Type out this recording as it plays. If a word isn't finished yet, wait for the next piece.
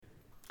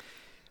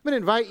I'm going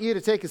to invite you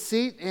to take a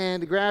seat and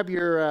to grab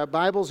your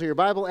Bibles or your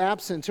Bible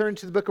apps and turn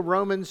to the book of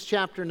Romans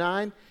chapter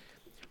 9.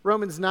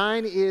 Romans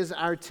 9 is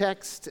our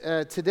text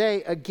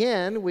today.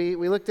 Again, we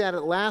looked at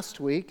it last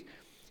week.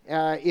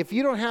 If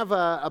you don't have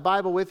a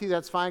Bible with you,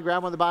 that's fine.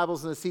 Grab one of the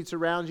Bibles in the seats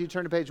around you.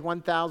 Turn to page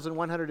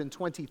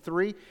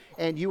 1123,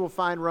 and you will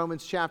find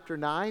Romans chapter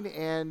 9.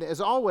 And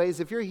as always,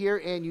 if you're here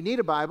and you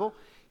need a Bible,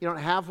 you don't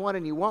have one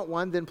and you want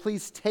one, then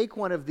please take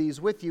one of these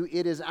with you.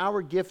 It is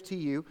our gift to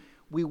you.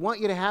 We want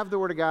you to have the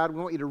Word of God. We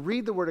want you to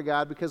read the Word of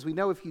God because we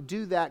know if you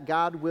do that,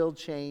 God will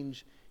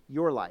change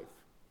your life.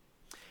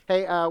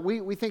 Hey,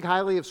 we think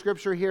highly of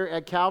Scripture here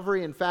at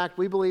Calvary. In fact,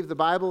 we believe the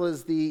Bible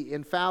is the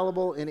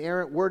infallible,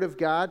 inerrant Word of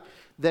God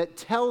that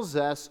tells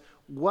us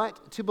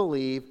what to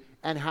believe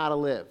and how to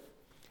live.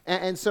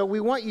 And so we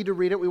want you to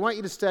read it. We want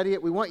you to study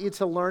it. We want you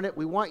to learn it.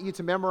 We want you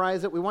to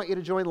memorize it. We want you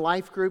to join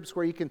life groups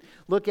where you can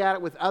look at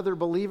it with other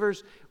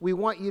believers. We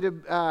want you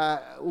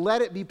to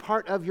let it be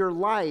part of your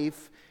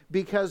life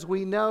because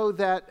we know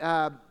that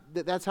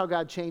that's how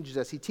God changes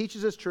us. He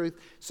teaches us truth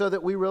so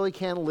that we really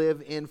can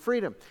live in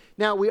freedom.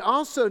 Now, we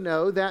also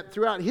know that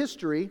throughout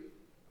history,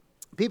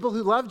 people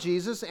who love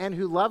Jesus and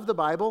who love the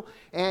Bible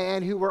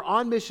and who were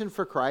on mission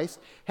for Christ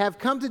have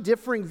come to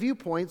differing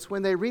viewpoints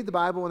when they read the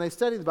Bible, when they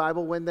study the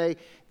Bible, when they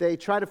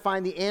try to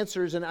find the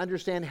answers and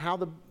understand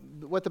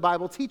what the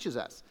Bible teaches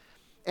us.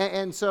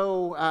 And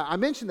so I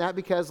mentioned that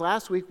because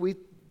last week we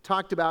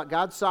talked about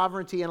God's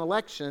sovereignty and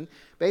election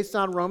based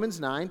on Romans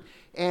 9,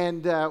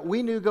 and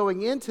we knew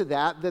going into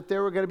that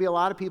there were going to be a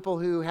lot of people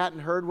who hadn't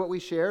heard what we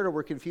shared or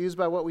were confused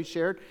by what we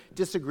shared,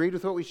 disagreed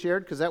with what we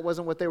shared because that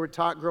wasn't what they were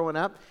taught growing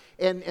up,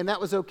 and that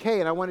was okay,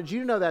 and I wanted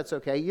you to know that's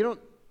okay.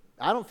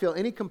 I don't feel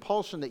any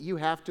compulsion that you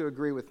have to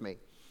agree with me.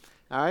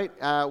 All right,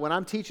 when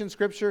I'm teaching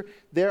Scripture,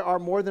 there are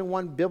more than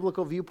one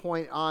biblical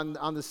viewpoint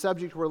on the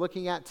subject we're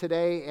looking at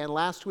today and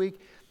last week,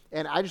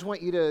 and I just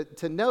want you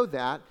to know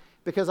that,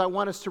 because I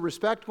want us to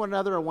respect one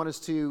another, I want us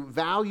to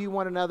value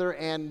one another,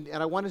 and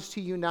I want us to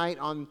unite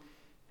on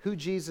who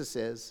Jesus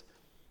is,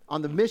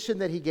 on the mission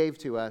that He gave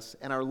to us,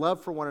 and our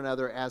love for one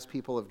another as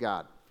people of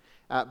God,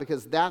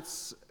 because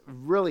that's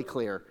really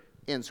clear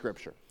in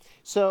Scripture.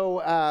 So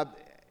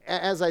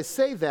as I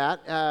say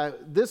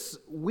that, this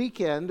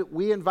weekend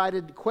we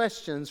invited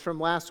questions from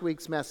last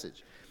week's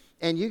message.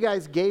 And you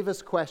guys gave us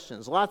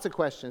questions, lots of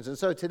questions. And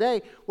so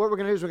today, what we're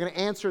going to do is we're going to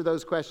answer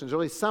those questions, or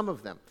at least some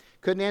of them.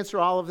 Couldn't answer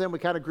all of them. We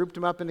kind of grouped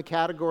them up into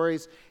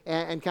categories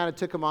and kind of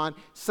took them on.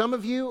 Some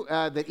of you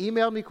that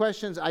emailed me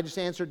questions, I just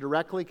answered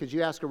directly because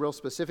you asked a real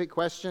specific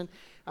question.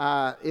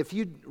 If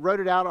you wrote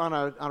it out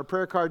on a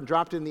prayer card and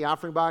dropped it in the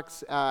offering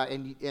box,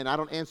 and I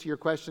don't answer your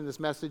question in this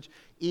message,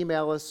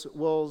 email us.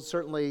 We'll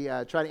certainly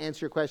try to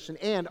answer your question.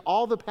 And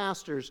all the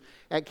pastors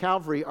at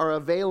Calvary are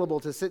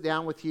available to sit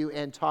down with you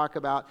and talk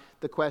about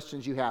the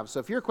questions you have. So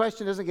if your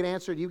question doesn't get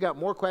answered, you've got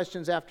more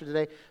questions after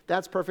today,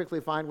 that's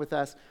perfectly fine with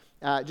us.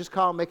 Just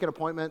call, make an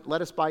appointment,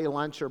 let us buy you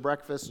lunch or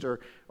breakfast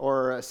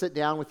or sit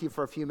down with you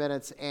for a few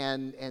minutes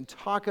and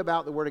talk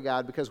about the Word of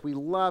God, because we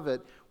love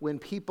it when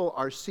people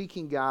are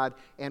seeking God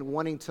and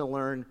wanting to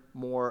learn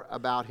more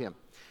about Him.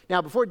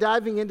 Now, before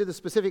diving into the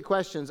specific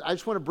questions, I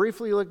just want to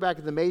briefly look back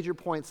at the major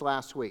points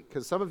last week,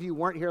 because some of you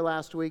weren't here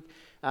last week.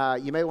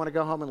 You may want to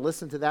go home and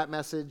listen to that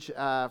message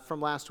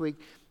from last week.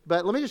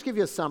 But let me just give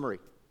you a summary.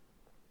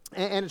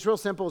 And it's real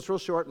simple, it's real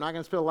short, I'm not going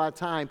to spend a lot of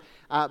time,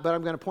 but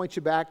I'm going to point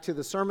you back to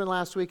the sermon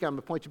last week, I'm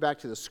going to point you back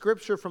to the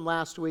Scripture from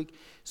last week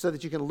so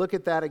that you can look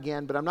at that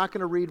again, but I'm not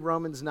going to read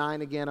Romans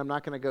 9 again, I'm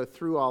not going to go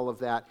through all of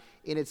that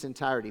in its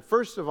entirety.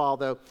 First of all,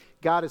 though,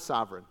 God is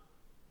sovereign.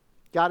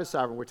 God is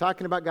sovereign. We're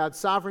talking about God's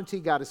sovereignty.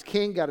 God is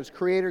king, God is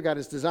creator, God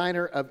is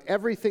designer of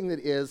everything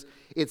that is.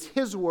 It's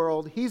His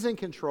world, He's in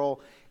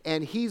control,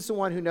 and He's the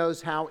one who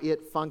knows how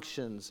it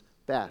functions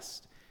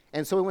best.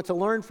 And so we want to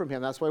learn from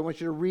Him. That's why I want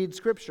you to read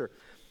Scripture.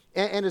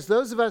 And as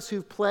those of us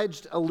who've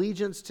pledged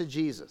allegiance to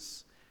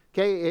Jesus,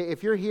 okay,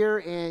 if you're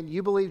here and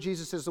you believe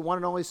Jesus is the one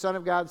and only Son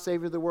of God,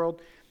 Savior of the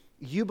world,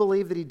 you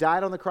believe that He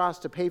died on the cross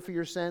to pay for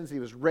your sins, He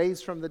was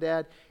raised from the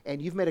dead,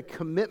 and you've made a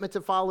commitment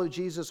to follow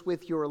Jesus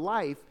with your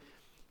life,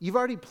 you've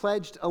already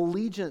pledged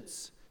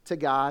allegiance to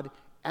God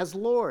as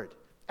Lord,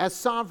 as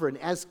sovereign,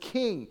 as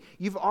King.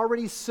 You've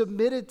already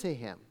submitted to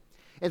Him.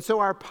 And so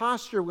our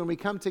posture when we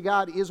come to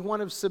God is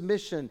one of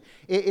submission.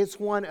 It's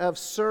one of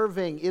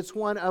serving. It's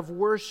one of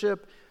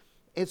worship.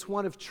 It's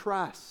one of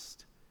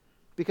trust,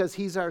 because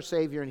He's our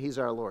Savior and He's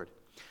our Lord.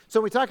 So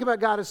when we talk about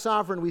God as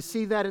sovereign, we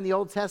see that in the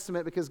Old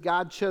Testament because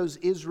God chose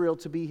Israel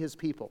to be His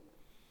people.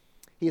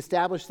 He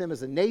established them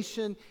as a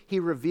nation.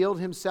 He revealed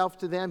Himself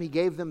to them. He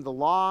gave them the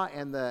law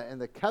and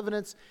the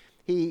covenants.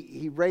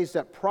 He raised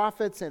up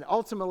prophets, and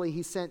ultimately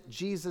He sent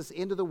Jesus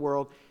into the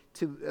world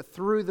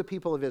through the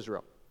people of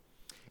Israel.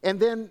 And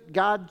then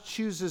God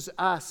chooses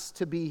us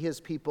to be His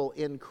people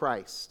in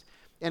Christ.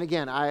 And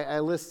again, I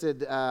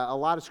listed a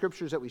lot of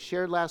scriptures that we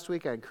shared last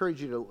week. I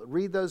encourage you to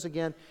read those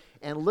again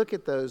and look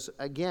at those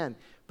again.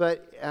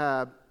 But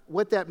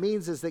what that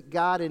means is that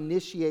God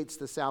initiates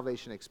the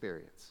salvation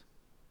experience.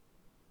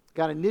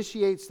 God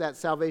initiates that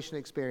salvation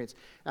experience.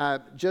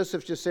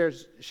 Joseph just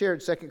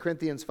shared 2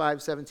 Corinthians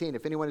 5:17.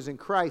 If anyone is in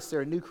Christ,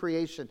 they're a new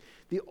creation.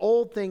 The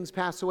old things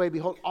pass away.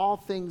 Behold, all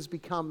things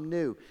become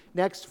new.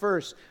 Next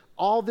verse.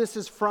 All this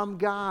is from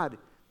God,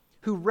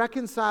 who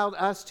reconciled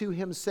us to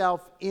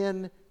himself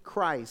in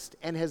Christ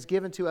and has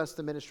given to us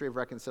the ministry of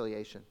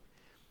reconciliation.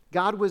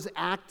 God was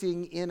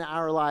acting in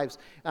our lives.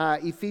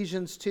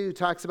 Ephesians 2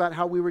 talks about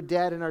how we were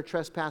dead in our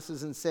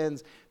trespasses and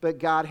sins, but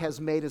God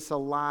has made us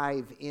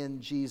alive in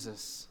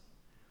Jesus.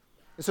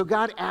 And so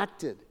God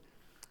acted.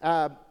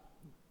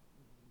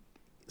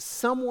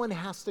 Someone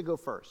has to go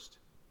first.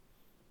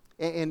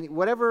 And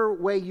whatever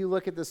way you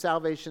look at the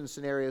salvation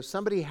scenario,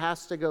 somebody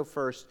has to go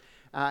first.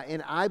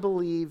 And I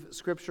believe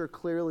Scripture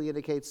clearly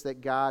indicates that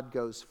God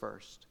goes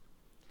first.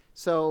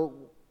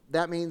 So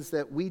that means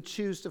that we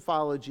choose to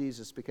follow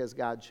Jesus because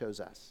God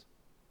chose us.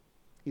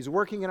 He's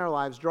working in our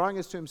lives, drawing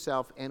us to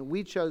himself, and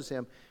we chose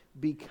him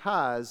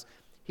because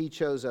he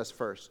chose us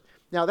first.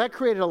 Now, that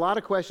created a lot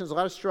of questions, a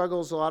lot of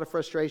struggles, a lot of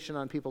frustration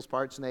on people's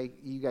parts, and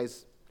you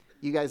guys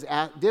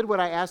did what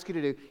I asked you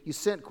to do. You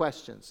sent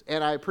questions,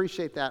 and I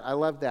appreciate that. I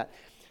love that.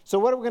 So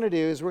what we're going to do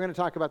is we're going to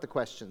talk about the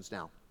questions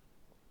now.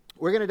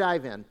 We're going to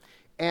dive in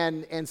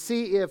and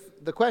see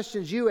if the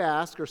questions you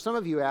ask, or some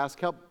of you ask,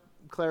 help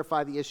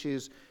clarify the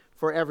issues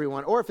for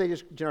everyone, or if they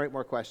just generate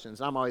more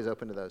questions. I'm always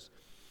open to those.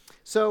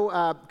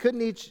 So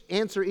couldn't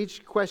answer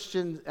each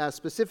question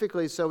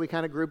specifically, so we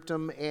kind of grouped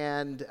them,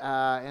 and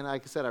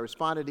like I said, I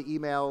responded to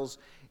emails,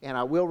 and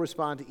I will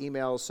respond to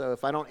emails. So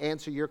if I don't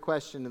answer your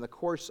question in the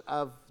course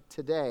of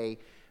today,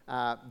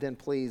 then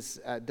please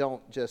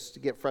don't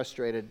just get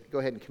frustrated. Go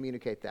ahead and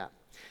communicate that.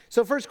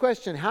 So first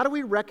question, how do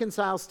we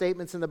reconcile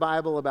statements in the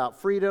Bible about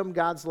freedom,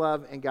 God's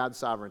love, and God's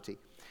sovereignty?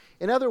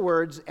 In other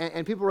words,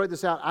 and people wrote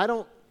this out, I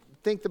don't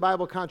think the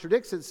Bible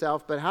contradicts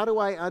itself, but how do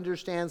I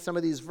understand some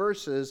of these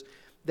verses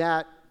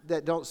that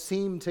don't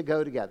seem to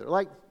go together?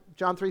 Like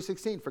John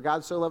 3:16, for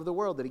God so loved the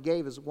world that he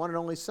gave his one and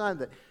only Son,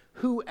 that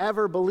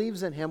whoever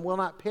believes in him will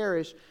not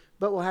perish,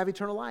 but will have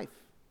eternal life.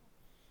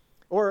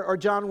 Or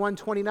John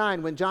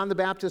 1:29, when John the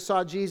Baptist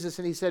saw Jesus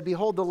and he said,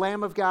 behold the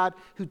Lamb of God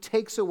who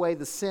takes away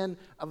the sin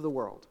of the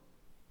world.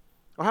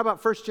 Or how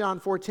about 1 John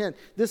 4:10,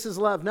 this is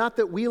love, not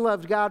that we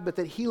loved God, but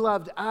that he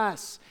loved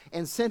us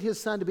and sent his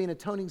Son to be an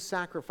atoning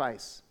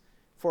sacrifice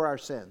for our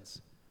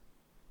sins.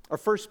 Or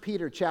 2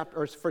 Peter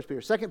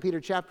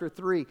chapter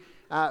 3,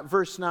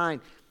 verse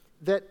 9,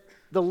 that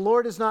the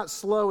Lord is not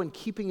slow in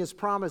keeping his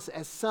promise,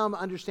 as some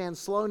understand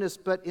slowness,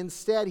 but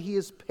instead he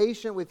is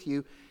patient with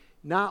you,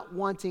 not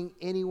wanting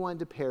anyone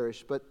to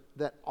perish, but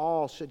that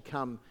all should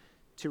come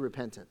to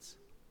repentance.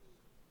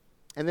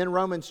 And then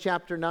Romans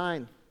chapter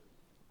 9,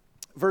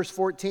 verse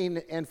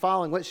 14 and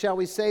following, what shall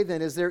we say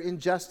then? Is there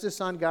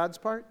injustice on God's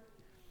part?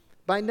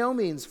 By no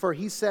means, for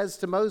he says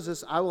to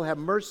Moses, I will have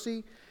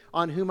mercy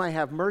on whom I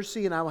have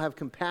mercy, and I will have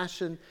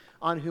compassion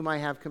on whom I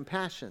have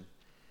compassion.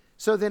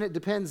 So then it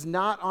depends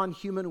not on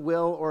human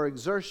will or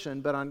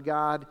exertion, but on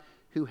God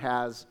who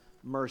has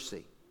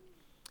mercy.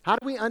 How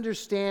do we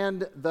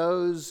understand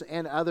those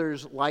and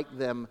others like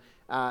them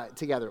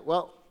together?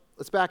 Well,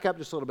 let's back up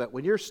just a little bit.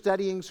 When you're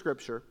studying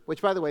Scripture,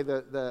 which, by the way,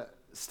 the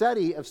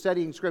study of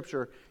studying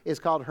Scripture is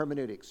called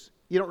hermeneutics.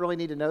 You don't really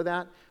need to know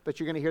that, but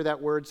you're going to hear that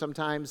word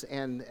sometimes,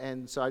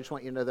 and so I just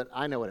want you to know that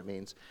I know what it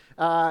means.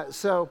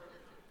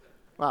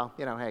 Well,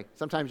 hey,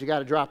 sometimes you got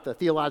to drop the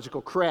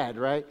theological cred,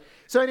 right?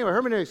 So anyway,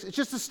 hermeneutics, it's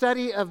just a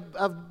study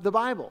of the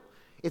Bible.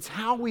 It's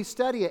how we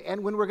study it.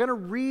 And when we're going to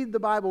read the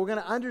Bible, we're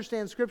going to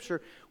understand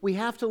Scripture, we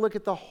have to look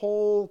at the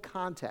whole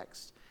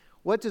context.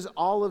 What does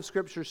all of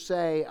Scripture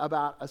say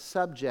about a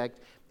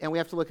subject? And we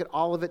have to look at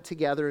all of it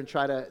together and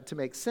try to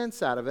make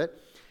sense out of it.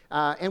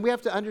 And we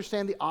have to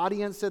understand the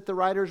audience that the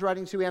writer is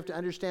writing to. We have to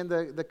understand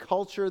the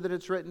culture that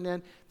it's written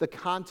in, the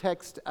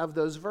context of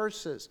those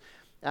verses.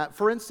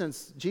 For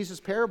instance, Jesus'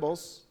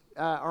 parables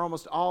are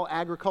almost all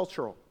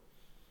agricultural.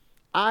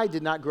 I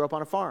did not grow up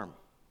on a farm.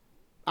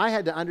 I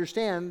had to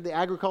understand the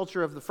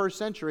agriculture of the first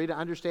century to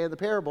understand the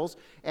parables,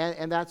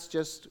 and that's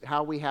just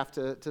how we have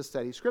to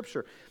study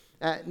Scripture.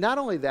 Not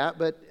only that,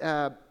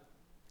 but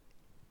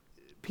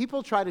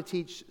people try to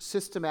teach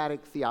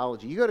systematic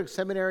theology. You go to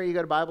seminary, you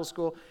go to Bible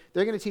school,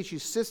 they're going to teach you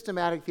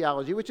systematic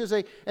theology, which is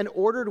an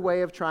ordered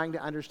way of trying to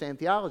understand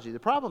theology. The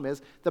problem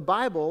is the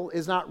Bible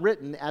is not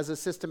written as a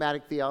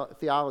systematic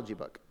theology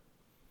book.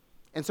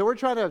 And so we're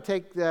trying to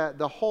take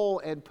the whole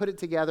and put it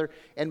together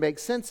and make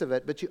sense of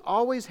it, but you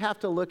always have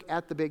to look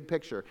at the big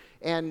picture.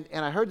 And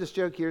I heard this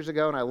joke years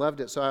ago, and I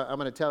loved it, so I'm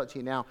going to tell it to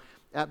you now.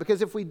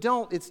 Because if we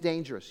don't, it's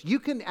dangerous. You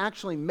can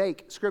actually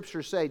make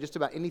Scripture say just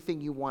about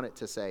anything you want it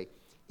to say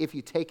if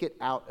you take it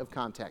out of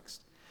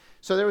context.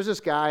 So there was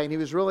this guy, and he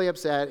was really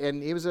upset,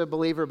 and he was a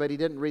believer, but he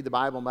didn't read the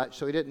Bible much,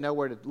 so he didn't know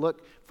where to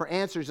look for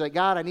answers. He's like,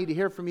 God, I need to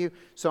hear from you,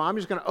 so I'm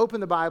just going to open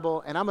the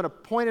Bible, and I'm going to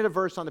point at a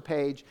verse on the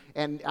page,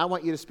 and I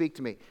want you to speak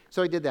to me.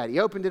 So he did that. He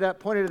opened it up,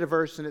 pointed at a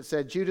verse, and it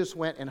said, Judas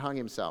went and hung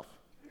himself.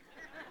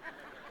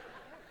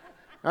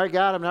 All right,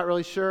 God, I'm not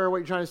really sure what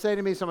you're trying to say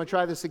to me, so I'm going to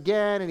try this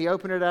again. And he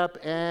opened it up,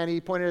 and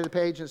he pointed at the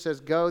page, and it says,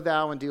 go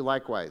thou and do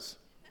likewise.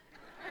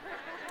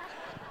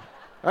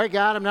 All right,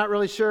 God, I'm not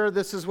really sure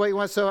this is what you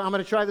want, so I'm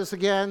going to try this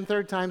again,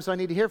 third time, so I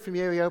need to hear from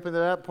you. He opened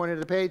it up, pointed to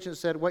the page, and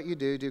said, what you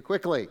do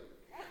quickly.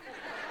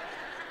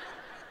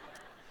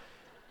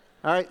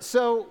 All right,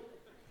 so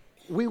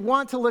we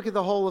want to look at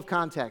the whole of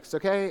context,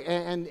 okay?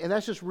 And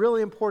that's just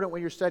really important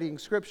when you're studying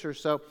Scripture.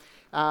 So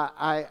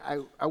I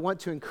want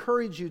to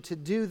encourage you to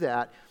do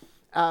that.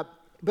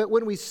 But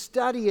when we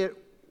study it,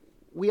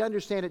 we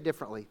understand it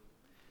differently.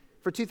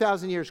 For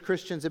 2,000 years,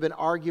 Christians have been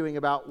arguing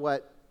about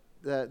what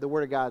the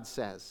Word of God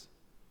says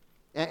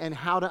and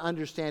how to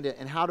understand it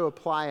and how to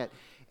apply it.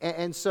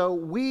 And so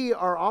we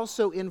are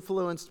also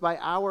influenced by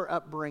our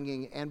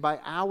upbringing and by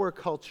our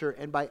culture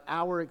and by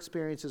our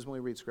experiences when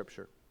we read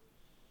Scripture.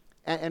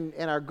 And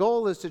our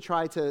goal is to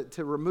try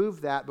to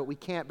remove that, but we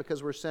can't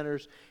because we're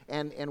sinners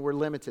and we're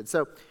limited.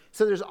 So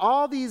there's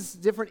all these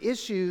different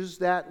issues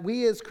that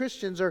we as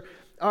Christians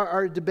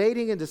are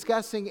debating and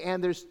discussing,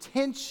 and there's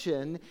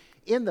tension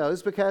in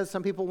those because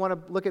some people want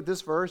to look at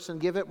this verse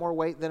and give it more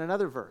weight than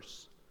another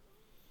verse.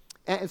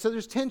 And so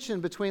there's tension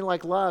between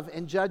like love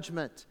and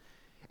judgment.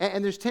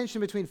 And there's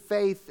tension between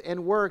faith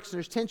and works. And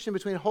there's tension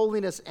between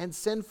holiness and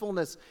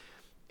sinfulness.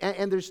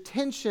 And there's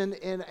tension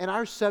in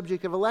our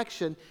subject of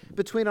election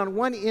between on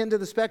one end of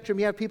the spectrum,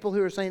 you have people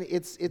who are saying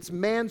it's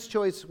man's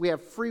choice, we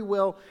have free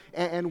will,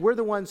 and we're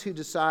the ones who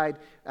decide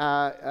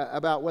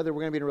about whether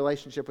we're going to be in a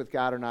relationship with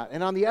God or not.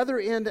 And on the other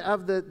end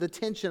of the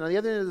tension, on the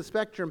other end of the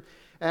spectrum,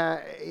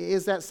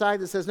 is that side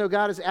that says, no,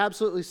 God is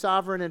absolutely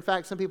sovereign. In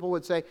fact, some people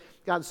would say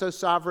God's so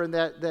sovereign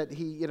that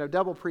he,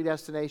 double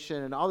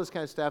predestination and all this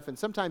kind of stuff. And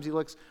sometimes he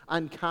looks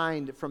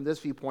unkind from this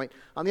viewpoint.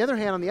 On the other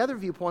hand, on the other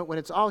viewpoint, when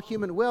it's all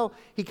human will,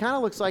 he kind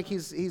of looks like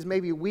he's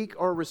maybe weak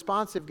or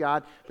responsive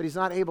God, but he's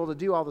not able to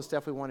do all the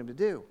stuff we want him to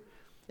do.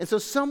 And so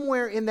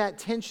somewhere in that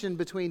tension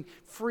between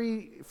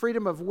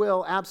freedom of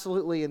will,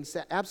 absolutely, and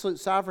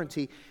absolute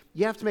sovereignty,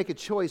 you have to make a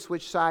choice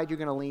which side you're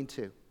going to lean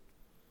to.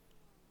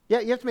 Yeah,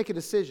 you have to make a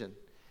decision.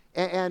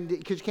 And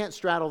because you can't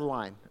straddle the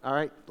line, all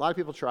right? A lot of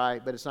people try,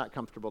 but it's not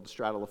comfortable to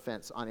straddle a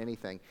fence on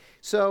anything.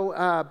 So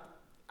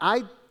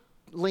I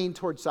lean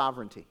toward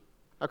sovereignty,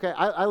 okay?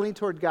 I lean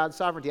toward God's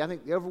sovereignty. I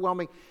think the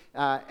overwhelming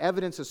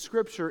evidence of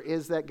Scripture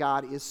is that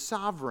God is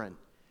sovereign,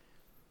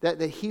 that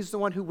he's the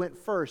one who went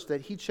first,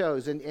 that he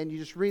chose. And you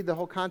just read the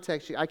whole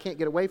context. I can't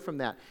get away from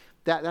that.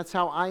 That's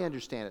how I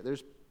understand it.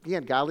 There's,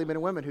 again, godly men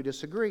and women who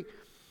disagree.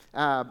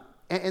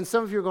 And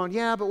some of you are going,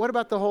 yeah, but what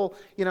about the whole,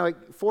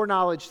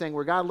 foreknowledge thing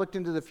where God looked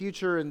into the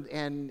future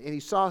and he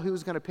saw who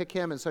was going to pick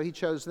him, and so he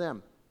chose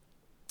them.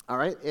 All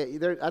right?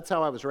 That's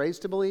how I was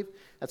raised to believe.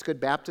 That's good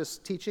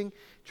Baptist teaching,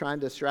 trying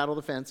to straddle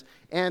the fence.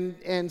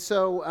 And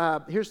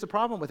so here's the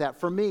problem with that.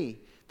 For me,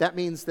 that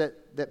means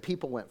that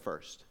people went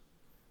first.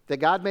 That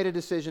God made a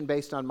decision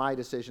based on my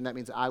decision. That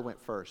means I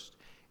went first.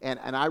 And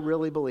I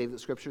really believe that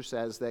Scripture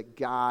says that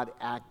God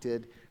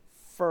acted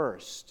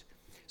first.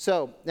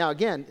 So, now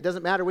again, it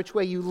doesn't matter which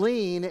way you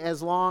lean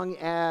as long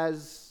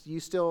as you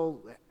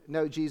still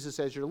know Jesus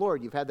as your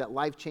Lord. You've had that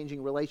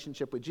life-changing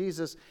relationship with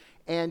Jesus,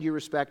 and you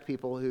respect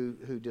people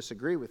who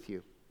disagree with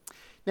you.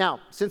 Now,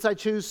 since I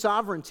choose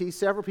sovereignty,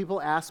 several people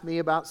ask me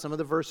about some of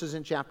the verses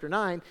in chapter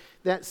 9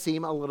 that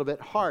seem a little bit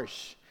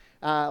harsh.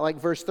 Like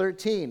verse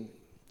 13,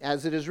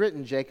 as it is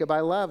written, Jacob I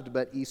loved,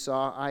 but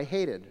Esau I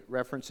hated,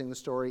 referencing the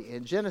story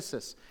in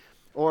Genesis.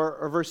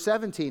 Or verse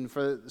 17,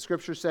 for the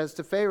Scripture says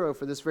to Pharaoh,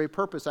 for this very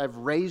purpose I've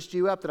raised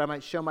you up, that I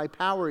might show my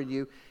power in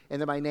you,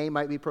 and that my name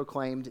might be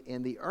proclaimed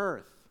in the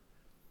earth.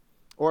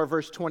 Or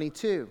verse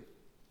 22,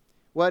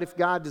 what if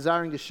God,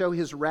 desiring to show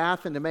his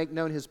wrath and to make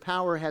known his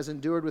power, has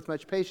endured with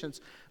much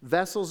patience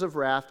vessels of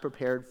wrath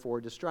prepared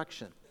for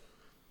destruction?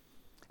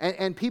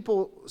 And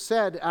people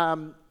said,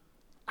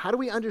 how do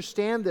we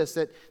understand this,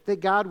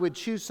 that God would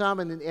choose some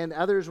and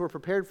others were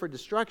prepared for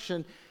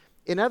destruction?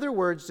 In other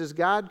words, does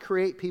God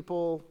create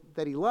people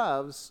that he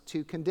loves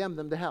to condemn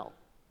them to hell?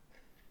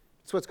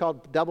 It's what's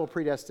called double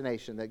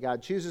predestination, that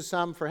God chooses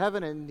some for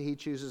heaven and he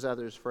chooses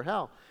others for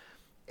hell.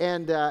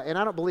 And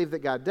I don't believe that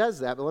God does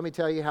that, but let me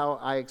tell you how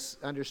I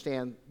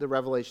understand the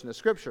revelation of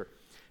Scripture.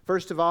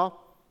 First of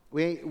all,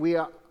 we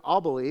all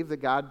believe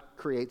that God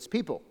creates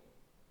people.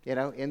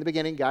 In the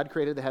beginning, God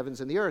created the heavens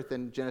and the earth,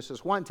 and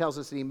Genesis 1 tells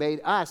us that he made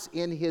us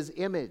in his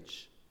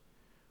image.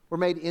 We're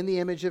made in the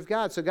image of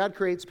God. So God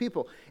creates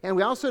people. And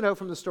we also know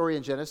from the story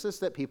in Genesis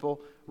that people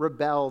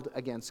rebelled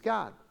against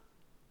God.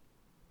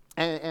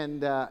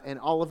 And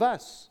all of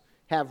us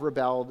have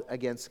rebelled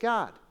against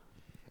God.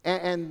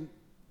 And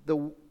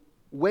the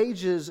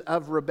wages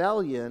of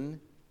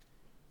rebellion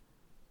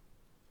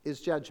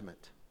is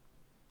judgment.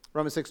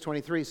 Romans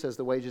 6:23 says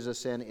the wages of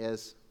sin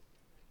is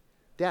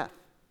death.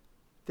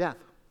 Death.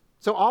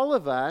 So all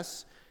of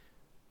us,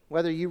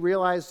 whether you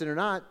realized it or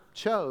not,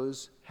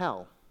 chose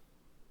hell.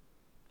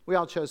 We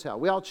all chose hell.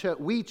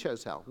 We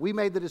chose hell. We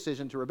made the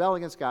decision to rebel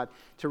against God,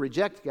 to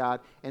reject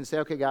God, and say,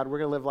 okay, God, we're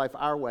going to live life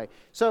our way.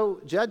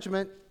 So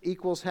judgment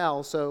equals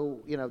hell. So,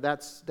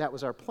 that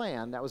was our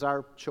plan. That was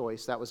our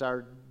choice. That was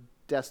our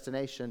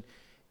destination.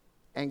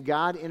 And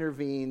God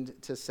intervened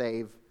to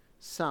save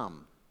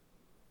some.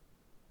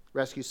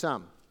 Rescue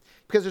some.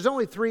 Because there's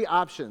only three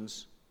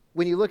options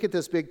when you look at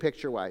this big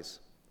picture-wise,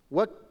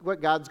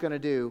 what God's going to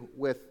do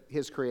with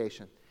his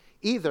creation.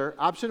 Either,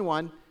 option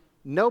 1,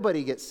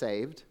 nobody gets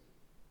saved.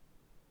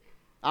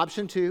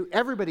 Option 2,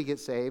 everybody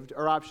gets saved.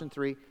 Or option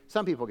 3,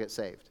 some people get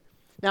saved.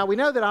 Now, we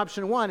know that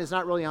option 1 is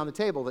not really on the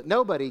table, that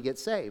nobody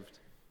gets saved.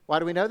 Why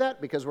do we know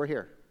that? Because we're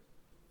here.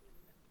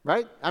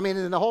 Right? I mean,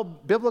 and the whole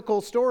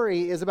biblical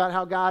story is about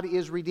how God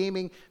is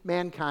redeeming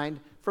mankind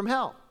from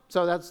hell.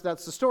 So that's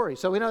the story.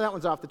 So we know that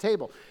one's off the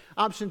table.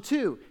 Option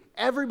 2,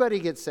 everybody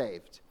gets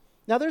saved.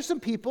 Now, there's some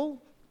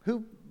people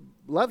who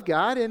love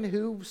God and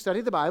who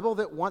study the Bible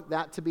that want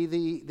that to be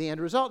the end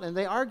result, and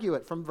they argue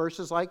it from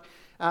verses like,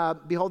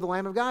 behold the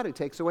Lamb of God who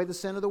takes away the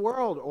sin of the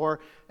world, or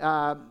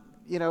 2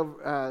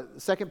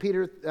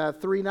 Peter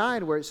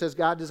 3:9, where it says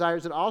God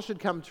desires that all should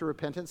come to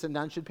repentance and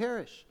none should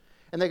perish.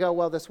 And they go,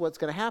 well, that's what's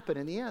going to happen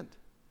in the end.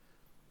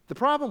 The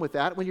problem with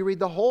that, when you read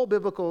the whole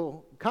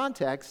biblical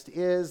context,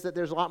 is that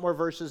there's a lot more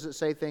verses that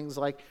say things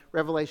like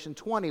Revelation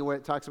 20, where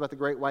it talks about the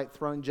great white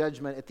throne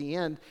judgment at the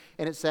end,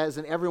 and it says,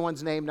 and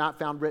everyone's name not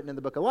found written in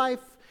the book of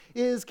life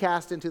is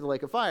cast into the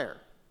lake of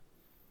fire.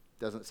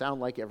 Doesn't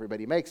sound like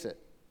everybody makes it.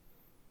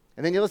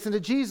 And then you listen to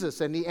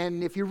Jesus,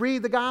 and if you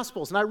read the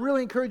Gospels, and I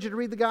really encourage you to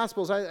read the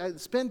Gospels, I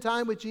spend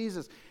time with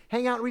Jesus,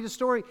 hang out and read a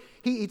story.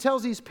 He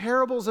tells these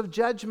parables of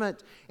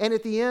judgment, and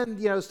at the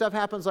end, stuff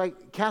happens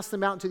like cast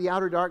them out into the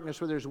outer darkness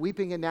where there's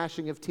weeping and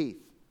gnashing of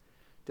teeth.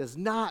 Does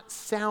not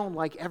sound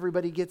like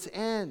everybody gets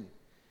in.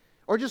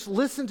 Or just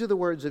listen to the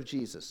words of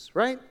Jesus,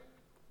 right?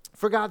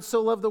 For God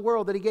so loved the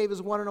world that he gave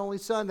his one and only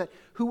Son, that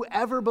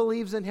whoever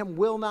believes in him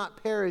will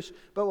not perish,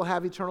 but will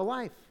have eternal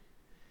life.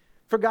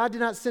 For God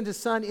did not send his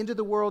Son into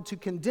the world to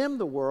condemn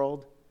the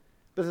world,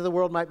 but that the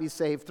world might be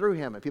saved through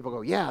him. And people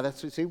go, yeah,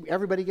 see,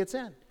 everybody gets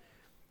in.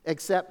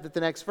 Except that the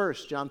next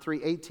verse, John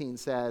 3:18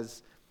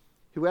 says,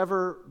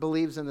 whoever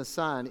believes in the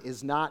Son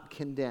is not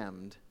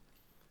condemned,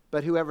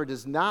 but whoever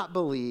does not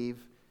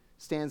believe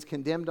stands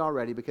condemned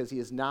already because he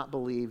has not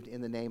believed in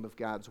the name of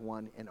God's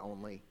one and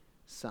only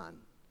Son.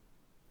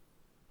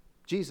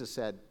 Jesus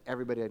said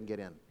everybody doesn't get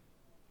in.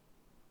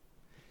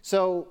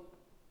 So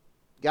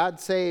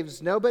God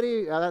saves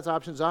nobody. That's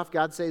options off.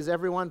 God saves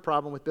everyone.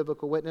 Problem with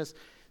biblical witness.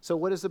 So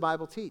what does the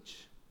Bible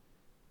teach?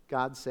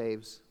 God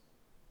saves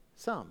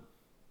some.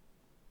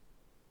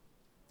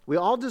 We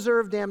all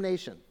deserve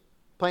damnation,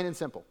 plain and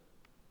simple.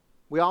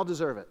 We all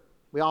deserve it.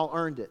 We all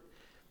earned it.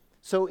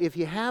 So if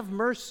you have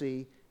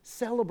mercy,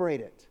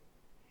 celebrate it.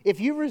 If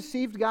you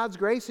received God's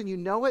grace and you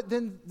know it,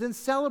 then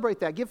celebrate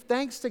that. Give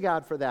thanks to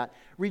God for that.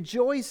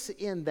 Rejoice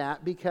in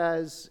that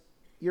because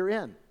you're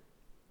in.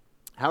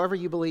 However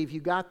you believe you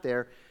got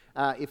there,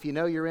 if you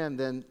know you're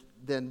in,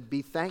 then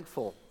be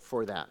thankful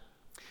for that.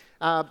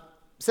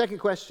 Second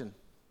question.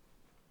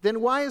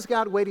 Then why is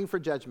God waiting for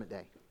Judgment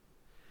Day?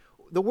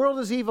 The world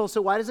is evil,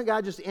 so why doesn't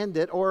God just end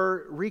it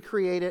or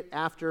recreate it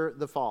after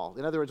the fall?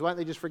 In other words, why don't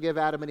they just forgive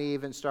Adam and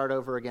Eve and start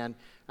over again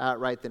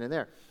right then and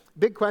there?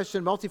 Big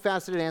question,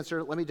 multifaceted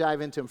answer. Let me dive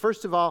into them.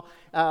 First of all,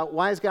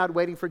 why is God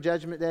waiting for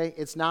Judgment Day?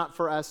 It's not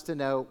for us to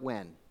know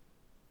when.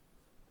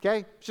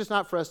 Okay? It's just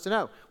not for us to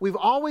know. We've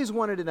always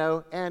wanted to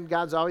know, and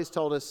God's always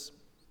told us,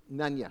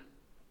 none ya.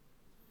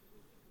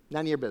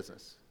 None of your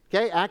business.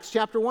 Okay? Acts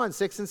chapter 1,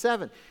 6 and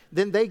 7.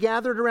 Then they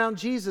gathered around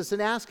Jesus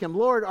and asked him,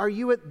 Lord, are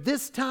you at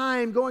this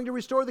time going to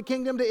restore the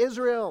kingdom to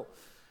Israel?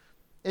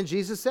 And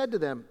Jesus said to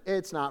them,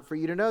 it's not for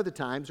you to know the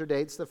times or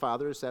dates the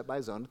Father has set by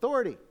his own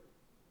authority.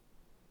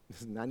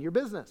 This is none of your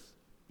business.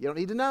 You don't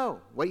need to know.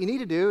 What you need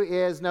to do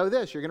is know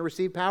this. You're going to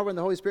receive power when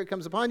the Holy Spirit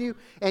comes upon you,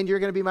 and you're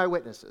going to be my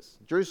witnesses.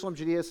 Jerusalem,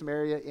 Judea,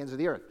 Samaria, ends of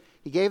the earth.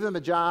 He gave them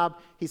a job.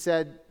 He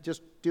said,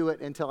 just do it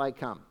until I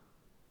come.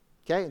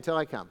 Okay? Until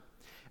I come.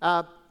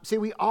 See,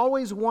 we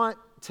always want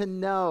to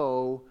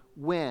know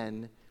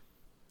when,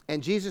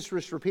 and Jesus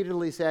just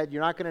repeatedly said,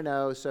 you're not going to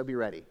know, so be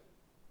ready.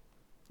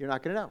 You're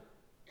not going to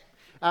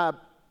know.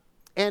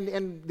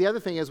 And the other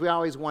thing is we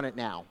always want it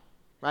now,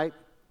 right?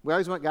 We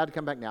always want God to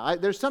come back now.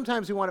 There's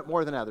sometimes we want it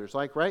more than others,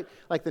 like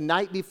the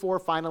night before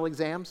final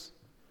exams,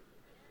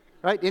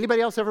 right?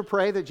 Anybody else ever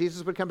pray that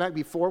Jesus would come back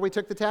before we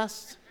took the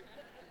test?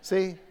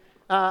 See,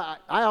 I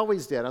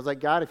always did. I was like,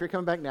 God, if you're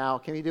coming back now,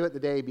 can you do it the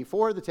day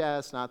before the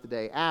test, not the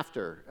day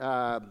after?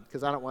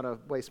 Because I don't want to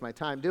waste my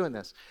time doing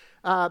this.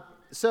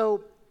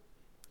 So,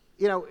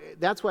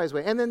 that's why I was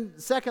waiting. And then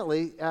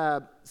secondly,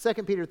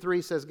 2 Peter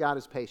 3 says God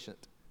is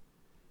patient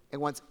and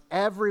wants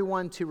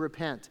everyone to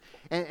repent.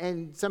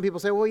 And some people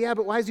say, well, yeah,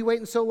 but why is he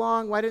waiting so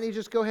long? Why didn't he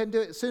just go ahead and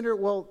do it sooner?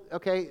 Well,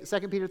 okay,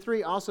 2 Peter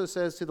 3 also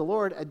says to the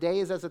Lord, a day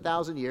is as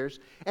 1,000 years,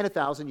 and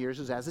 1,000 years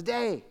is as a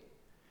day.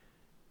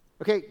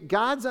 Okay,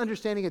 God's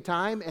understanding of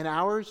time and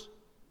hours,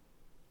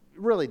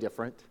 really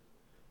different.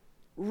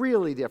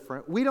 Really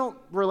different. We don't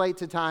relate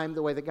to time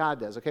the way that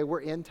God does. Okay, we're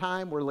in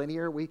time, we're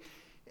linear.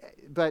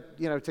 But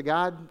to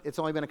God, it's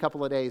only been a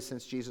couple of days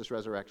since Jesus'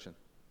 resurrection.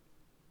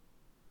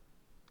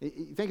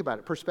 Think about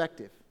it,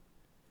 perspective.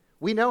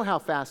 We know how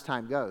fast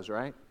time goes,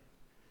 right?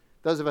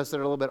 Those of us that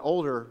are a little bit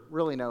older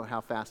really know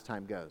how fast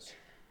time goes.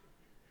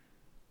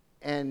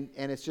 And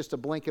it's just a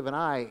blink of an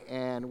eye,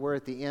 and we're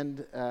at the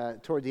end,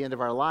 toward the end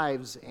of our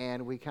lives,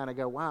 and we kind of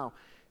go, wow,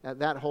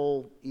 that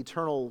whole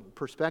eternal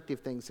perspective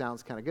thing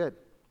sounds kind of good.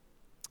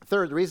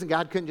 Third, the reason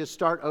God couldn't just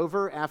start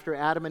over after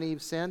Adam and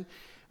Eve sinned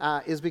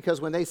is because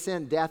when they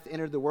sinned, death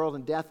entered the world,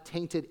 and death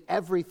tainted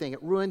everything.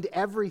 It ruined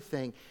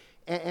everything.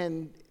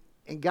 And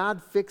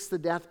God fixed the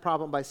death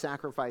problem by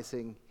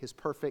sacrificing his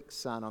perfect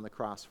Son on the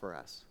cross for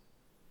us.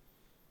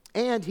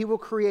 And he will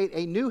create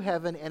a new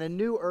heaven and a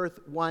new earth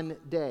one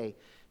day.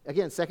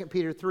 Again, 2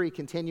 Peter 3,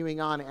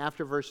 continuing on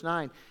after verse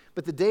 9.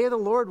 But the day of the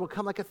Lord will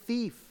come like a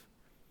thief.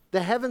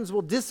 The heavens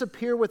will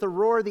disappear with a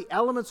roar, the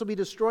elements will be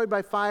destroyed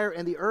by fire,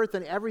 and the earth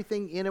and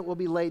everything in it will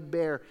be laid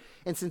bare.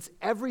 And since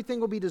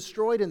everything will be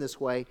destroyed in this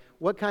way,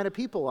 what kind of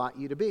people ought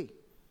you to be?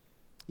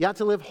 You ought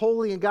to live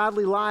holy and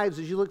godly lives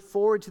as you look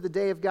forward to the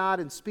day of God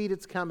and speed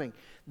its coming.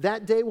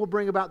 That day will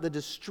bring about the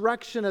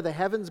destruction of the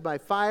heavens by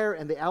fire,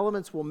 and the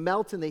elements will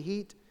melt in the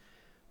heat.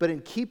 But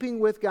in keeping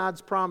with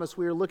God's promise,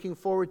 we are looking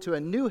forward to a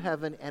new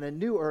heaven and a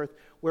new earth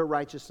where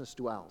righteousness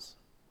dwells.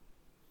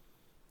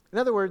 In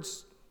other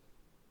words,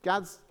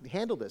 God's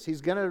handled this. He's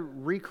going to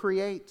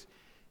recreate.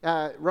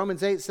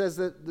 Romans 8 says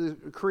that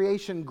the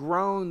creation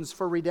groans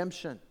for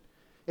redemption.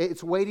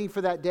 It's waiting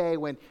for that day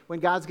when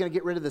God's going to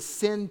get rid of the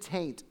sin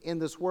taint in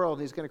this world,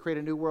 and he's going to create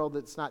a new world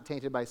that's not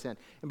tainted by sin.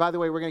 And by the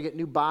way, we're going to get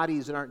new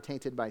bodies that aren't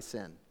tainted by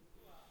sin.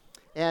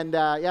 And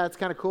yeah, it's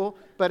kind of cool.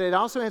 But it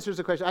also answers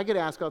the question I get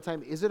asked all the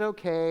time, is it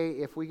okay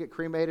if we get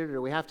cremated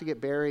or we have to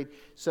get buried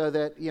so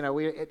that,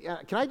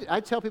 I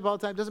tell people all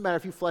the time, it doesn't matter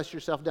if you flush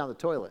yourself down the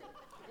toilet.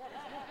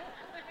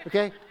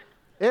 Okay?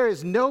 There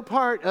is no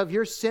part of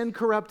your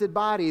sin-corrupted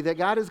body that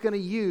God is going to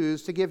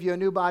use to give you a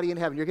new body in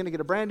heaven. You're going to get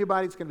a brand new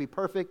body. It's going to be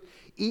perfect.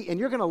 And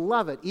you're going to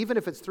love it, even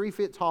if it's 3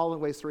 feet tall and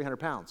weighs 300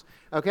 pounds.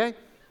 Okay?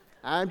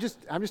 I'm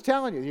just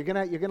telling you, you're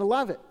going to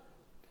love it.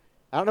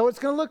 I don't know what it's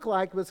going to look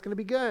like, but it's going to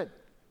be good.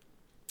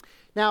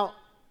 Now,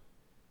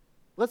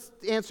 let's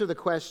answer the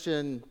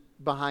question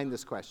behind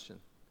this question.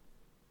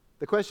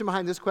 The question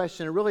behind this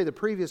question, and really the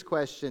previous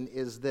question,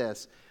 is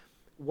this.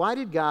 Why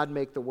did God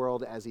make the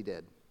world as he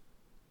did?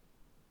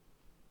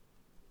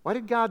 Why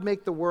did God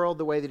make the world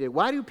the way they did?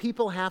 Why do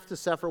people have to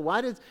suffer?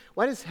 Why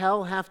does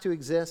hell have to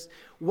exist?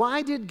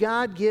 Why did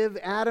God give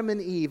Adam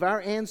and Eve, our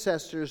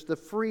ancestors, the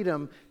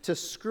freedom to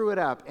screw it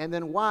up? And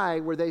then why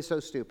were they so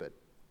stupid?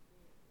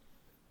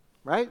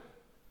 Right?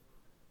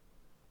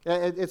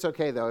 It's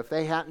okay, though. If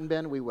they hadn't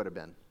been, we would have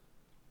been.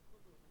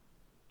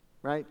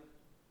 Right?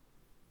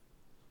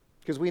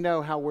 Because we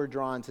know how we're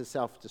drawn to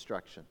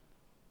self-destruction.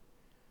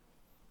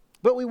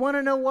 But we want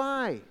to know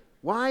why.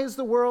 Why is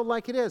the world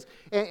like it is?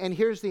 And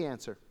here's the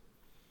answer.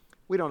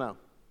 We don't know.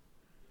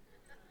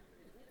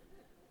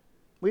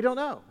 We don't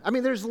know. I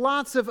mean, there's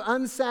lots of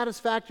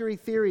unsatisfactory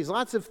theories,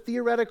 lots of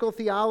theoretical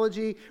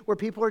theology where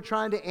people are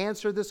trying to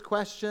answer this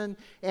question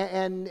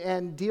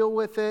and deal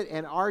with it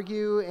and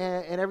argue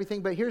and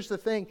everything. But here's the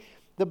thing.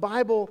 The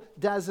Bible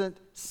doesn't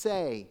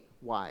say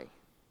why.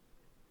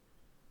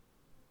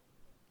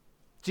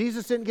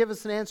 Jesus didn't give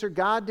us an answer.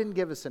 God didn't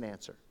give us an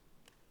answer.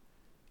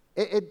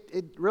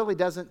 It really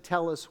doesn't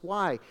tell us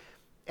why.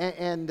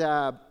 And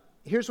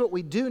here's what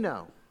we do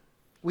know.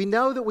 We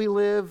know that we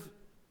live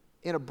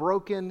in a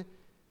broken,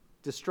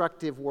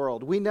 destructive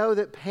world. We know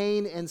that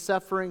pain and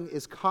suffering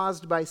is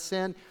caused by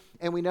sin,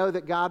 and we know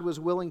that God was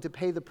willing to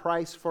pay the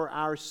price for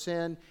our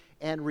sin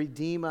and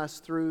redeem us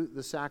through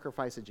the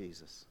sacrifice of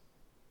Jesus.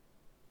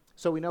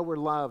 So we know we're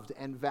loved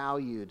and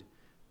valued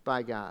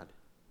by God.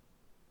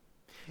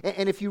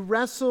 And if you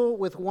wrestle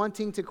with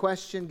wanting to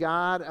question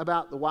God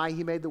about why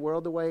he made the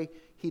world the way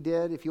he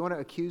did, if you want to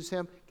accuse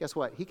him, guess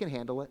what? He can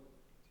handle it.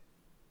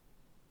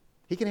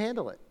 He can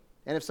handle it.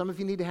 And if some of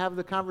you need to have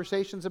the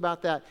conversations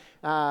about that,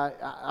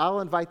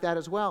 I'll invite that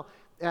as well.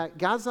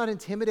 God's not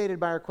intimidated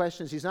by our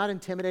questions. He's not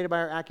intimidated by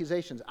our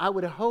accusations. I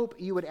would hope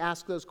you would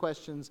ask those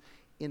questions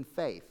in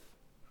faith.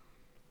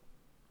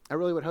 I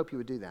really would hope you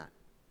would do that.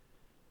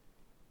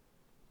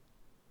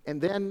 And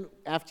then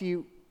after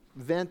you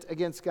vent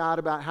against God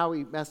about how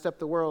he messed up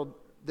the world,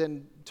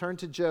 then turn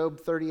to Job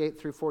 38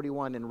 through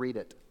 41 and read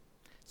it.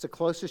 It's the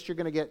closest you're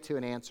going to get to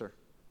an answer.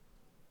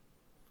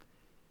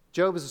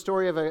 Job is a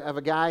story of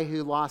a guy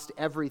who lost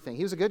everything.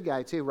 He was a good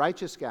guy too,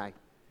 righteous guy.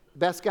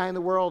 Best guy in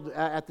the world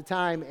at the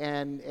time,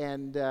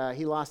 and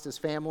he lost his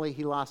family,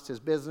 he lost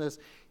his business,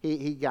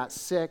 he got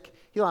sick,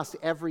 he lost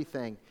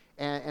everything,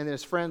 and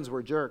his friends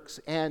were jerks.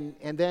 And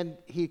then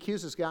he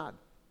accuses God.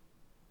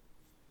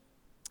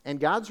 And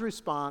God's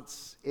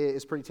response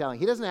is pretty telling.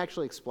 He doesn't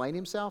actually explain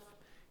himself.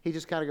 He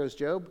just kind of goes,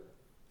 Job,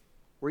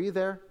 were you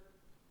there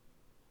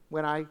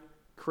when I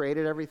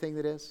created everything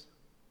that is?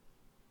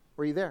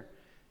 Were you there?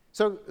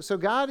 So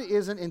God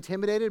isn't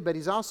intimidated, but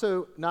he's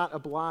also not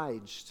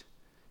obliged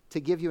to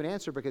give you an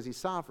answer because he's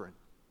sovereign.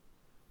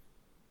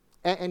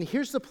 And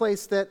here's the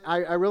place that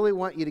I really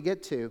want you to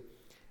get to.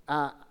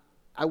 I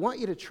want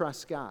you to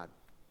trust God.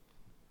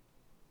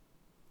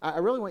 I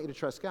really want you to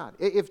trust God.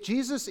 If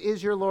Jesus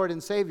is your Lord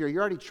and Savior,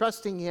 you're already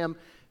trusting him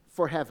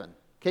for heaven.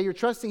 Okay, you're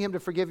trusting him to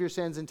forgive your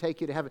sins and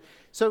take you to heaven.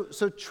 So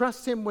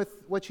trust him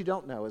with what you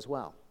don't know as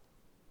well.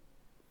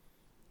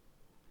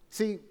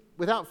 See,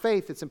 without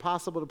faith, it's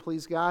impossible to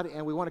please God,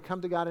 and we want to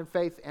come to God in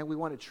faith, and we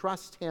want to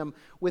trust Him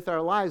with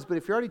our lives. But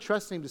if you're already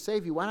trusting Him to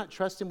save you, why not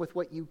trust Him with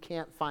what you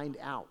can't find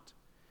out?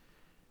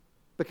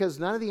 Because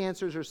none of the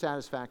answers are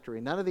satisfactory.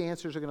 None of the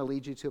answers are going to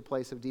lead you to a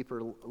place of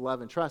deeper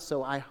love and trust.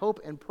 So I hope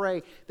and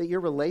pray that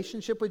your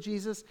relationship with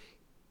Jesus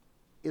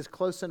is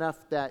close enough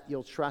that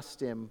you'll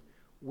trust Him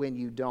when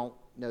you don't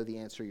know the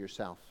answer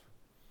yourself.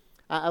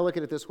 I look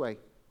at it this way.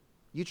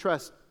 You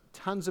trust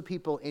tons of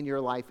people in your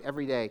life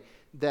every day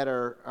that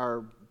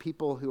are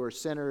people who are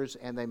sinners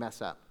and they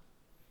mess up.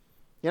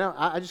 You know,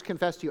 I just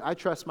confess to you, I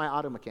trust my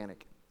auto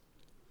mechanic.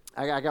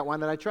 I got one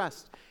that I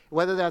trust.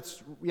 Whether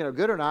that's,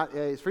 good or not,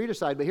 it's for you to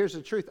decide, but here's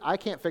the truth. I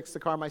can't fix the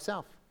car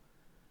myself.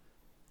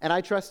 And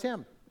I trust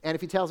him. And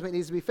if he tells me it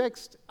needs to be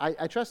fixed,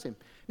 I trust him.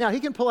 Now, he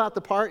can pull out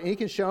the part, and he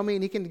can show me,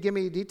 and he can give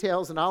me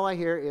details, and all I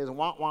hear is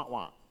wah, wah,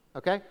 wah.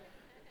 Okay?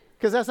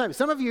 Because that's not,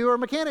 some of you are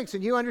mechanics,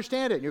 and you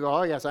understand it. And you go,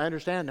 oh, yes, I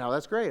understand now.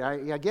 That's great.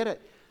 I get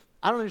it.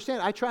 I don't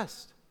understand. I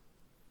trust.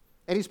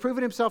 And he's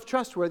proven himself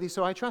trustworthy,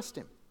 so I trust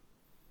him.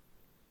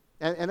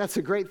 And that's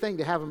a great thing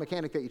to have a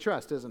mechanic that you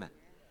trust, isn't it?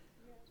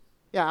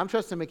 Yeah, I'm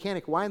trusting a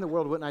mechanic. Why in the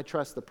world wouldn't I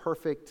trust the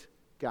perfect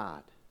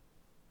God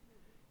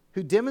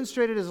who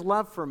demonstrated his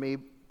love for me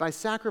by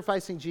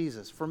sacrificing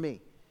Jesus for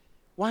me?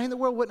 Why in the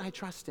world wouldn't I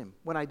trust him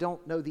when I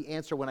don't know the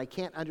answer, when I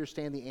can't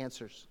understand the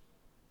answers?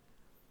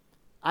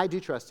 I do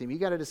trust him. You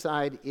got to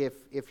decide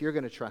if you're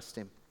going to trust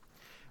him.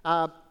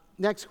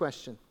 Next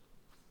question.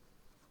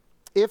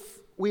 If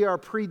we are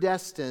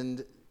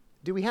predestined,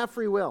 do we have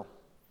free will?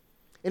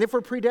 And if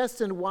we're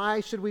predestined, why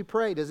should we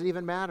pray? Does it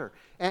even matter?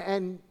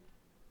 And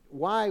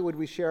why would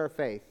we share our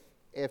faith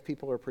if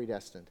people are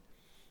predestined?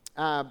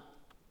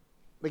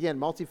 Again,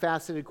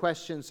 multifaceted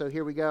question, so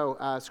here we go.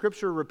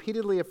 Scripture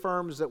repeatedly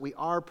affirms that we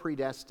are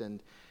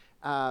predestined.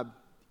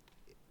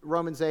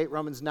 Romans 8,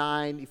 Romans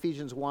 9,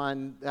 Ephesians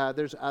 1,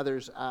 there's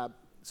others.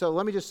 So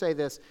let me just say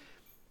this.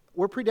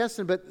 We're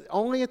predestined, but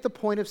only at the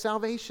point of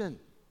salvation.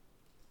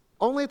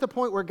 Only at the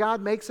point where God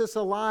makes us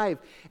alive.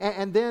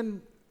 And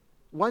then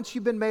once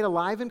you've been made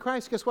alive in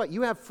Christ, guess what?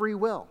 You have free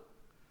will.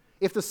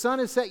 If the Son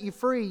has set you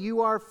free,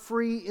 you are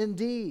free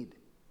indeed.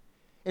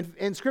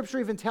 And Scripture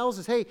even tells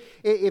us, hey,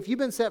 if you've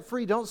been set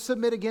free, don't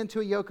submit again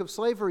to a yoke of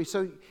slavery.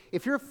 So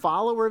if you're a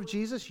follower of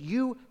Jesus,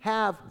 you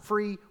have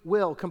free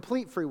will,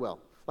 complete free will,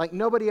 like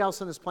nobody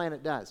else on this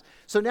planet does.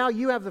 So now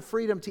you have the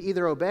freedom to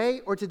either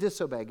obey or to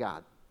disobey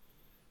God.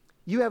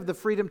 You have the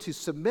freedom to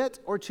submit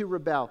or to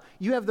rebel.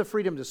 You have the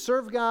freedom to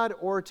serve God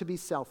or to be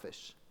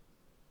selfish.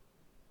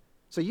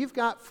 So you've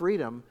got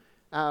freedom.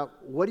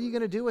 What are you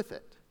going to do with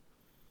it?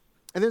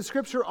 And then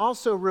Scripture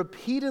also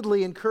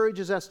repeatedly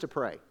encourages us to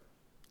pray,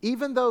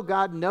 even though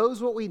God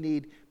knows what we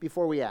need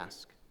before we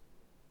ask.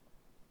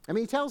 I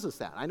mean, he tells us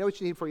that. I know what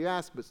you need before you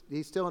ask, but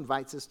he still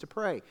invites us to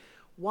pray.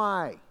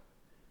 Why?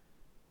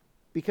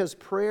 Because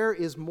prayer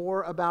is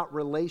more about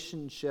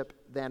relationship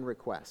than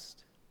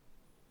request.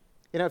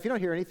 You know, if you don't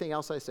hear anything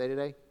else I say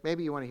today,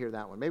 maybe you want to hear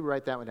that one. Maybe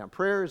write that one down.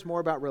 Prayer is more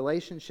about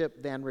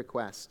relationship than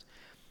request.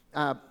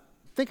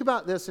 Think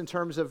about this in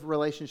terms of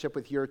relationship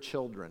with your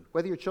children,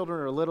 whether your children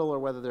are little or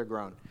whether they're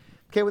grown.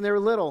 Okay, when they were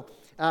little,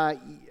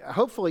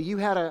 hopefully you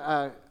had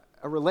a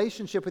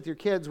relationship with your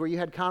kids where you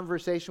had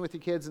conversation with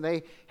your kids and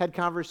they had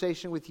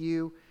conversation with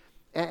you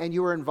and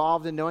you were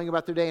involved in knowing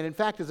about their day. And in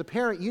fact, as a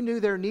parent, you knew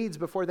their needs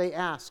before they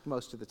asked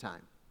most of the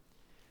time.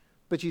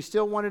 But you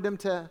still wanted them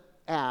to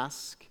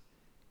ask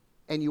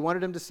and you wanted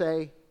them to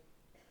say,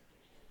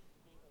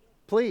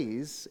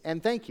 please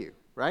and thank you.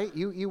 Right?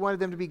 You wanted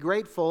them to be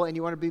grateful and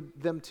you wanted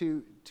them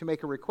to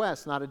make a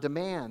request, not a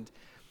demand.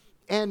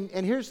 And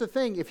here's the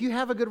thing. If you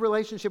have a good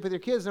relationship with your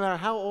kids, no matter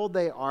how old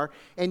they are,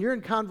 and you're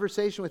in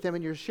conversation with them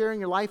and you're sharing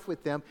your life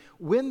with them,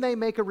 when they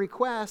make a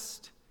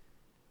request,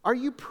 are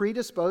you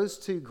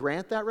predisposed to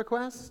grant that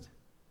request?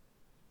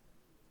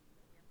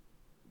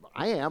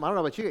 I am. I don't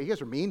know about you. You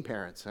guys are mean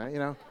parents, huh?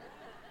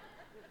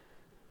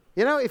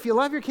 You know, if you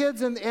love your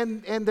kids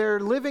and they're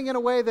living in a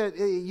way that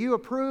you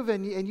approve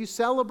and you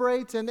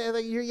celebrate, and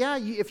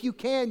if you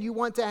can, you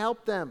want to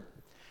help them.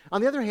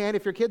 On the other hand,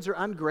 if your kids are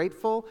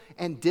ungrateful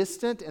and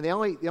distant, and the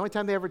only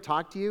time they ever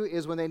talk to you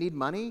is when they need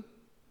money,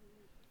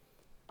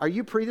 are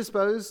you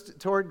predisposed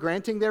toward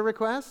granting their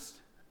request?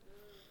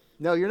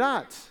 No, you're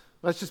not.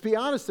 Let's just be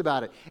honest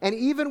about it. And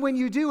even when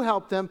you do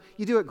help them,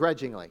 you do it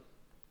grudgingly.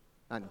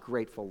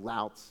 Ungrateful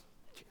louts.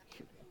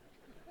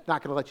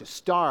 Not going to let you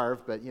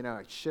starve, but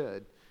I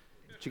should.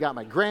 You got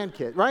my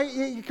grandkid,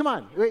 right? Come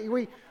on.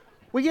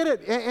 We get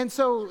it. And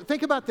so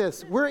think about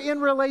this. We're in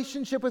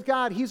relationship with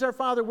God. He's our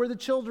Father. We're the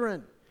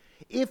children.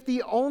 If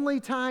the only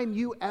time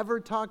you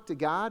ever talk to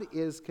God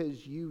is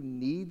because you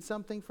need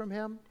something from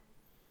him,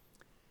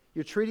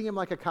 you're treating him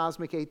like a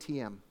cosmic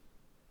ATM.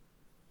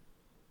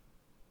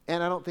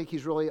 And I don't think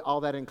he's really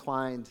all that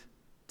inclined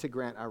to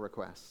grant our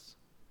requests.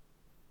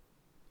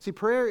 See,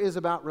 prayer is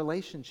about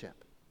relationship.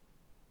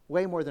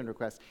 Way more than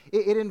requests.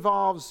 It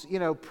involves,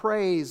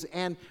 praise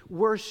and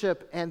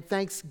worship and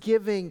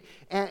thanksgiving.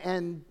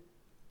 And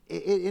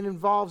it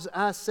involves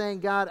us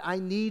saying, God, I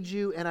need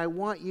you and I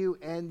want you.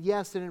 And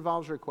yes, it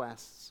involves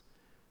requests.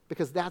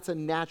 because that's a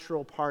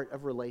natural part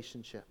of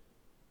relationship.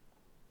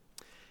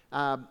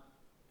 And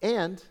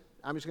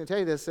I'm just going to tell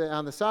you this,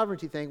 on the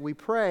sovereignty thing, we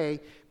pray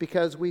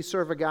because we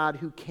serve a God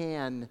who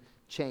can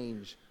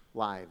change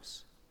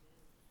lives.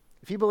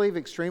 If you believe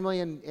extremely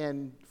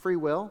in free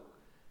will,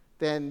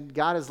 then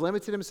God has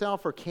limited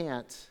himself or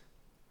can't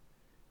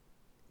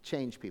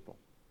change people.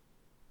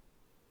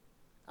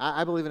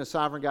 I believe in a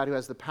sovereign God who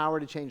has the power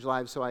to change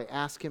lives, so I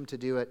ask him to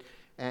do it,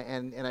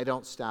 and I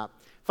don't stop.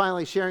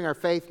 Finally, sharing our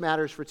faith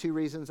matters for two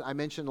reasons. I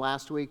mentioned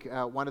last week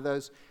one of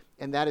those,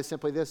 and that is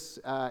simply this.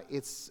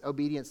 It's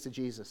obedience to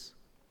Jesus.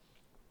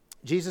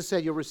 Jesus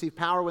said, you'll receive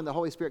power when the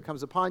Holy Spirit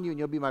comes upon you, and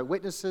you'll be my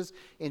witnesses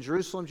in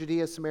Jerusalem,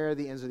 Judea, Samaria,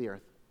 the ends of the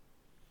earth.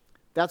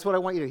 That's what I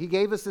want you to do. He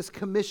gave us this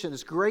commission,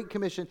 this great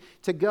commission,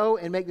 to go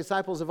and make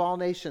disciples of all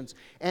nations.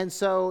 And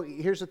so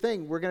here's the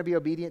thing. We're going to be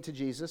obedient to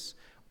Jesus,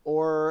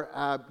 or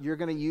you're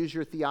going to use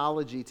your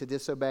theology to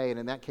disobey, and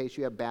in that case,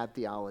 you have bad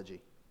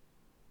theology.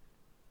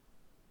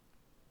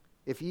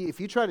 If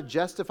you try to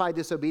justify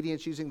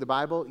disobedience using the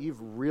Bible, you've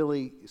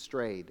really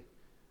strayed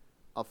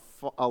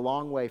a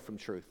long way from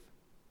truth.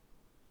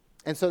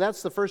 And so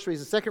that's the first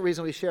reason. The second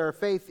reason we share our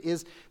faith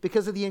is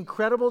because of the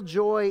incredible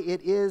joy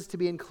it is to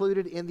be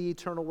included in the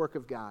eternal work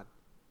of God.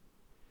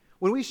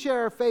 When we share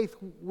our faith,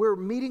 we're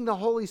meeting the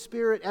Holy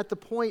Spirit at the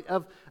point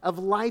of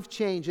life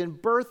change, and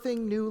birthing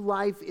new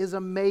life is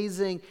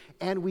amazing,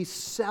 and we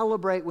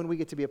celebrate when we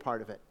get to be a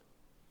part of it.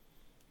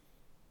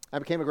 I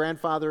became a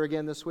grandfather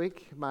again this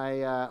week.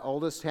 My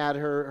oldest had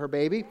her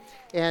baby,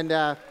 and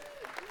that's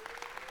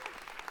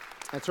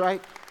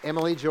right.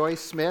 Emily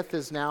Joyce Smith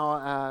is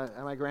now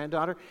my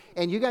granddaughter.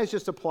 And you guys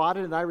just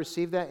applauded, and I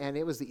received that, and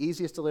it was the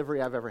easiest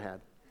delivery I've ever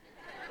had.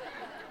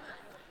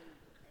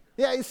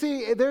 Yeah, you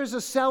see, there's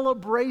a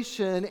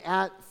celebration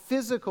at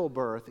physical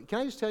birth. Can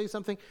I just tell you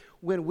something?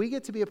 When we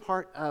get to be a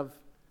part of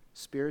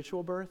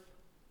spiritual birth,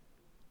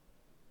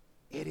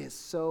 it is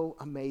so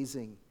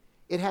amazing.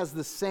 It has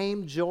the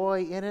same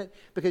joy in it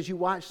because you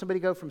watch somebody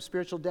go from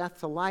spiritual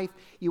death to life.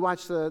 You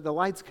watch the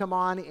lights come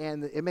on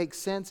and it makes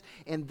sense,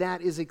 and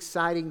that is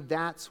exciting.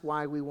 That's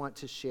why we want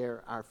to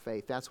share our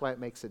faith. That's why it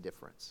makes a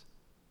difference.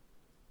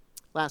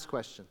 Last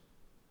question.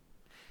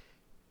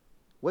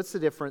 What's the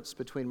difference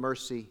between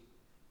mercy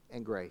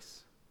and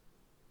grace?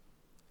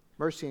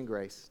 Mercy and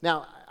grace.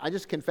 Now, I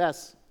just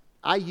confess,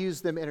 I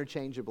use them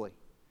interchangeably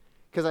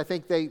because I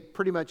think they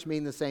pretty much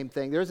mean the same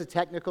thing. There's a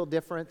technical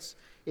difference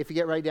if you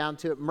get right down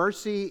to it.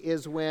 Mercy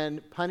is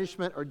when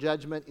punishment or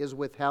judgment is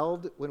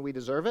withheld when we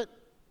deserve it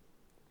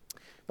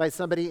by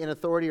somebody in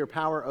authority or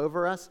power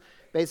over us.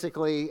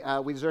 Basically,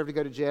 we deserve to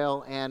go to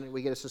jail and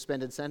we get a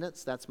suspended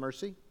sentence. That's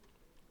mercy.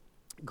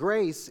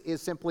 Grace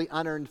is simply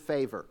unearned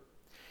favor.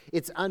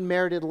 It's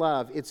unmerited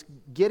love. It's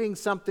getting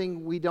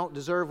something we don't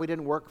deserve, we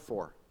didn't work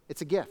for.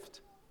 It's a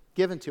gift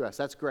given to us.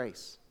 That's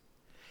grace.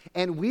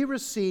 And we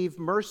receive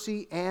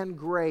mercy and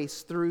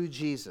grace through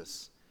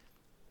Jesus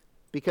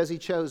because he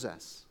chose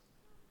us,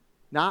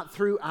 not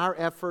through our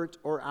effort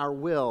or our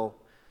will.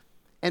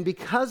 And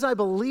because I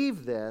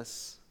believe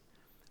this,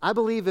 I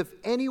believe if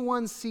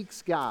anyone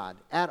seeks God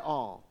at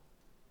all,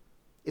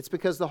 it's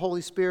because the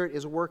Holy Spirit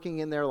is working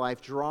in their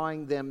life,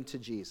 drawing them to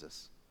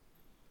Jesus.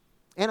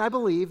 And I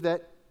believe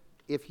that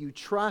if you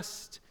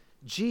trust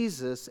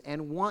Jesus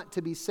and want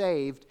to be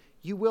saved,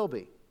 you will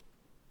be.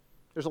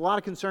 There's a lot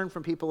of concern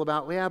from people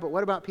about, well, yeah, but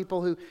what about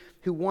people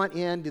who want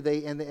in,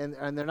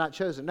 and they're not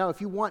chosen? No, if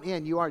you want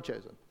in, you are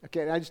chosen.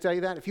 Okay, did I just tell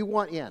you that? If you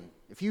want in,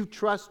 if you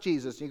trust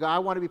Jesus, and you go, I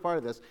want to be part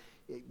of this,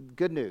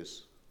 good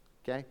news,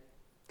 okay?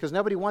 Because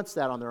nobody wants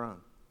that on their own.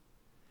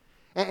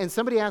 And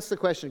somebody asked the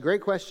question,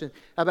 great question,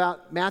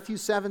 about Matthew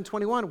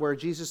 7:21, where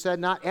Jesus said,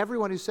 not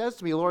everyone who says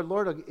to me, Lord,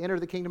 Lord, will enter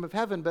the kingdom of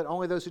heaven, but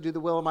only those who do the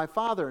will of my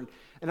Father.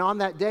 And on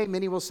that day,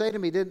 many will say to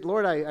me,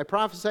 Lord, I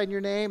prophesied in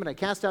your name, and I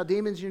cast out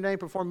demons in your name,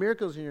 performed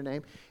miracles in your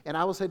name, and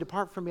I will say,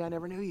 depart from me, I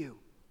never knew you.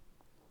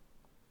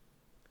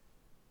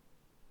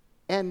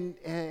 And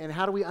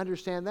how do we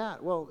understand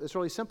that? Well, it's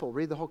really simple.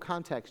 Read the whole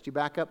context. You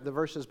back up the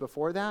verses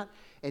before that,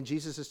 and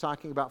Jesus is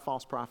talking about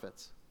false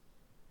prophets.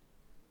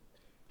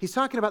 He's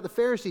talking about the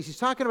Pharisees. He's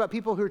talking about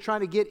people who are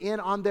trying to get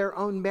in on their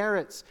own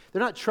merits. They're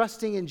not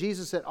trusting in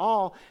Jesus at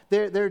all.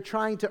 They're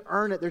trying to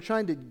earn it. They're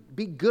trying to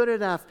be good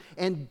enough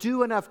and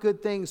do enough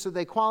good things so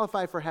they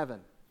qualify for heaven.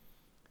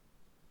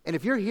 And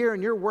if you're here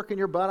and you're working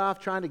your butt off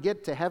trying to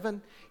get to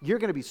heaven, you're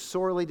going to be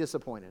sorely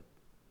disappointed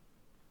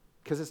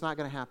because it's not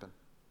going to happen.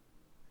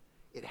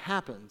 It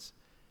happens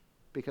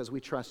because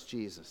we trust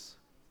Jesus.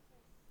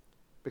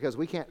 Because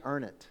we can't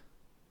earn it.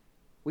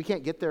 We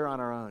can't get there on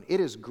our own. It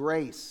is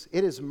grace.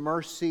 It is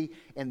mercy,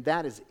 and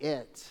that is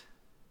it.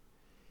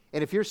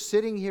 And if you're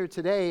sitting here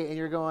today and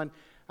you're going,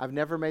 I've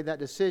never made that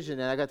decision,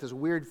 and I got this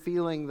weird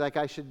feeling like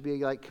I should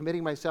be like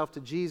committing myself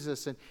to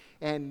Jesus,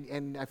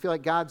 and I feel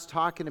like God's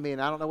talking to me,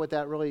 and I don't know what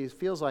that really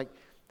feels like,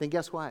 then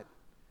guess what?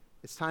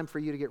 It's time for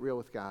you to get real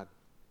with God.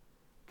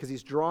 Because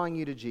he's drawing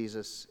you to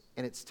Jesus,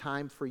 and it's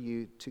time for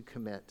you to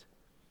commit.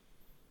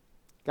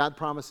 God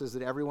promises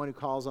that everyone who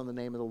calls on the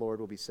name of the Lord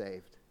will be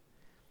saved.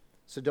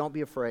 So don't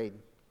be afraid.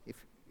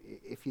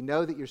 If you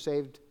know that you're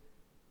saved,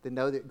 then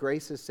know that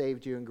grace has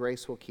saved you and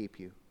grace will keep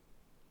you.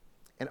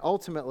 And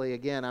ultimately,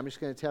 again, I'm just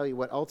going to tell you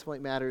what ultimately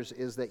matters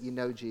is that you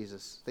know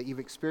Jesus, that you've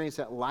experienced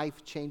that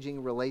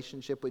life-changing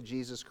relationship with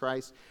Jesus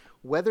Christ.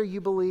 Whether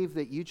you believe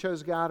that you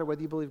chose God or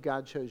whether you believe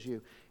God chose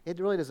you, it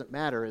really doesn't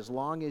matter as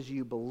long as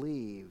you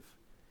believe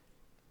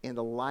in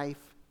the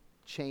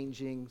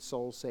life-changing,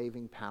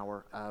 soul-saving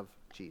power of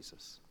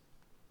Jesus.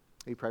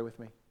 Will you pray with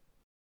me?